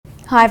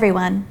Hi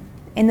everyone.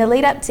 In the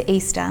lead up to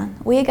Easter,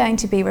 we are going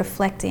to be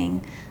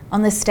reflecting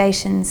on the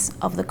Stations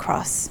of the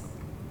Cross.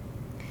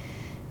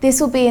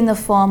 This will be in the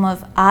form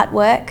of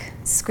artwork,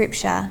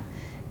 scripture,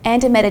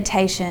 and a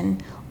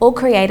meditation, all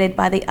created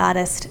by the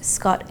artist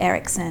Scott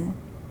Ericksons.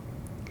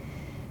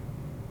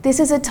 This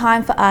is a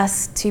time for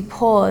us to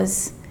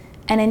pause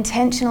and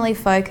intentionally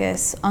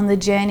focus on the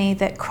journey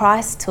that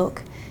Christ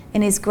took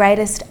in his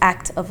greatest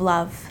act of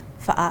love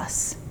for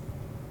us.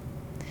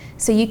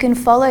 So you can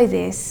follow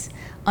this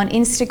on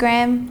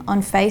Instagram,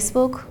 on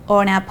Facebook,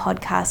 or on our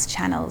podcast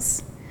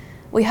channels.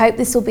 We hope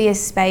this will be a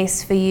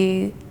space for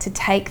you to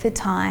take the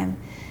time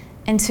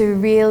and to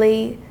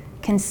really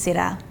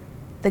consider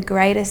the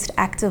greatest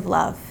act of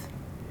love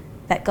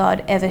that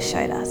God ever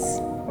showed us.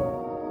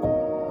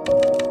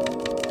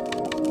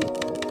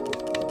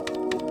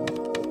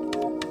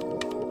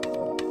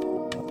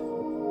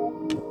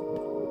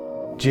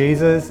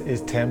 Jesus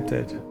is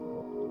tempted.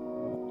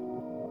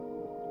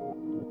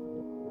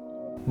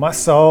 My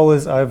soul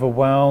is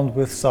overwhelmed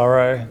with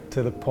sorrow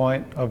to the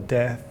point of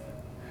death.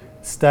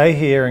 Stay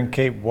here and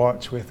keep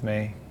watch with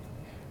me.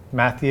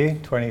 Matthew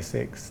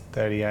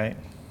 26:38.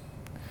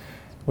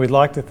 We'd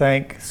like to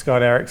thank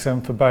Scott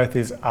Erickson for both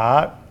his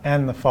art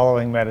and the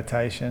following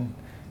meditation.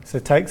 So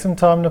take some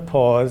time to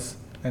pause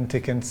and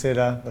to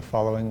consider the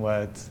following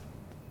words.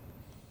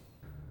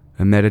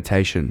 A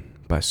meditation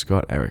by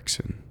Scott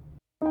Erickson.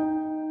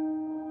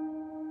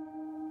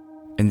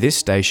 In this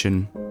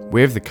station,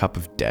 we have the cup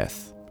of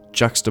death,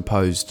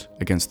 juxtaposed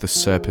against the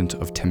serpent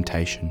of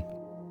temptation.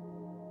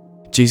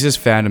 Jesus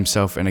found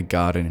himself in a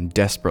garden and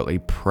desperately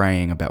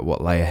praying about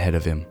what lay ahead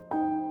of him,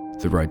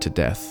 the road to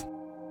death.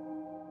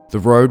 The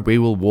road we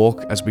will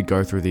walk as we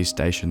go through these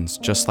stations,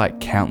 just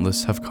like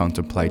countless have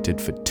contemplated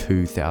for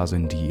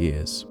 2,000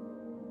 years.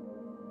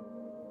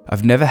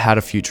 I've never had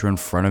a future in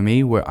front of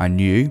me where I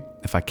knew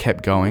if I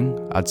kept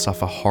going, I'd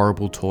suffer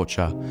horrible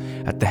torture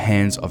at the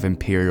hands of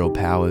imperial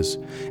powers,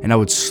 and I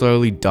would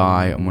slowly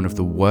die on one of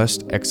the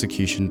worst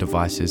execution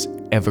devices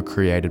ever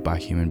created by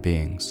human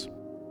beings.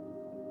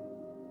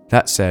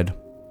 That said,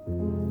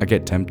 I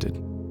get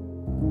tempted.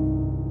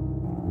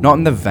 Not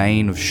in the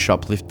vein of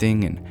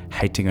shoplifting and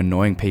hating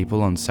annoying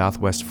people on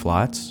Southwest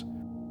flights.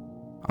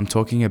 I'm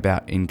talking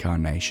about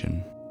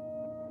incarnation.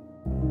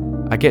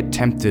 I get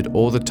tempted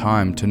all the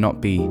time to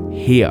not be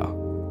here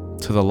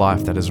to the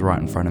life that is right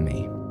in front of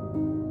me.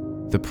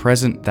 The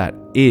present that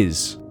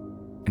is,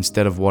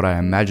 instead of what I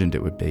imagined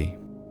it would be.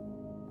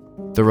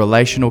 The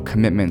relational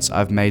commitments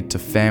I've made to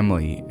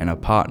family and a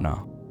partner.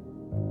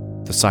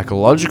 The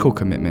psychological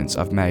commitments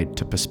I've made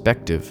to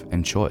perspective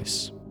and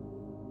choice.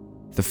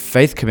 The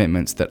faith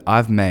commitments that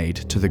I've made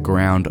to the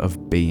ground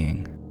of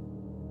being.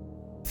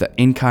 The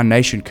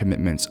incarnation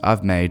commitments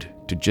I've made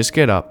to just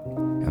get up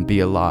and be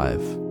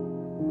alive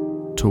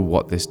to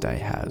what this day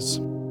has.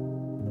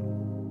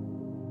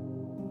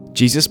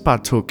 Jesus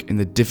partook in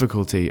the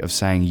difficulty of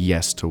saying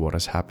yes to what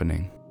is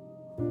happening.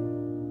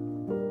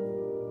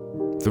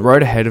 The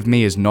road ahead of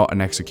me is not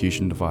an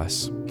execution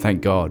device,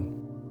 thank God.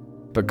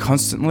 But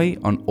constantly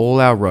on all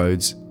our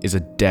roads is a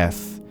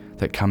death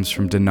that comes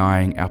from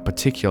denying our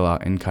particular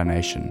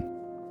incarnation.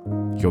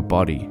 Your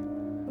body,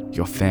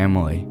 your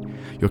family,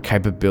 your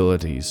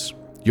capabilities,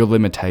 your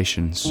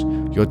limitations,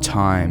 your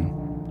time,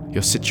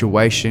 your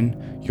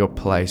situation, your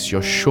place,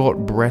 your short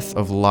breath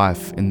of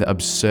life in the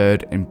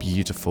absurd and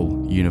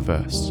beautiful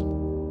universe.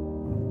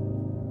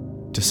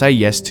 To say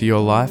yes to your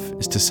life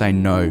is to say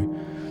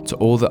no to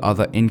all the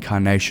other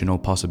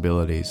incarnational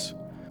possibilities,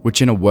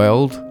 which in a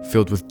world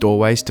filled with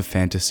doorways to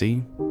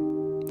fantasy,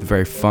 the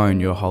very phone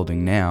you're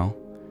holding now,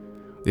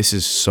 this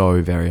is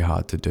so very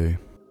hard to do.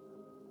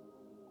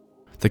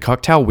 The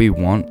cocktail we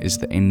want is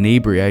the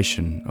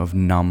inebriation of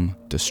numb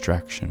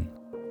distraction.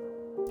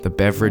 The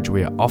beverage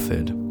we are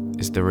offered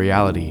is the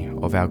reality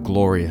of our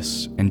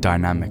glorious and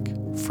dynamic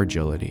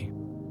fragility.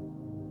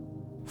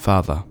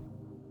 Father,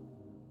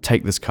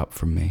 take this cup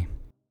from me,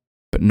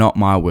 but not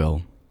my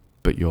will,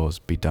 but yours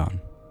be done.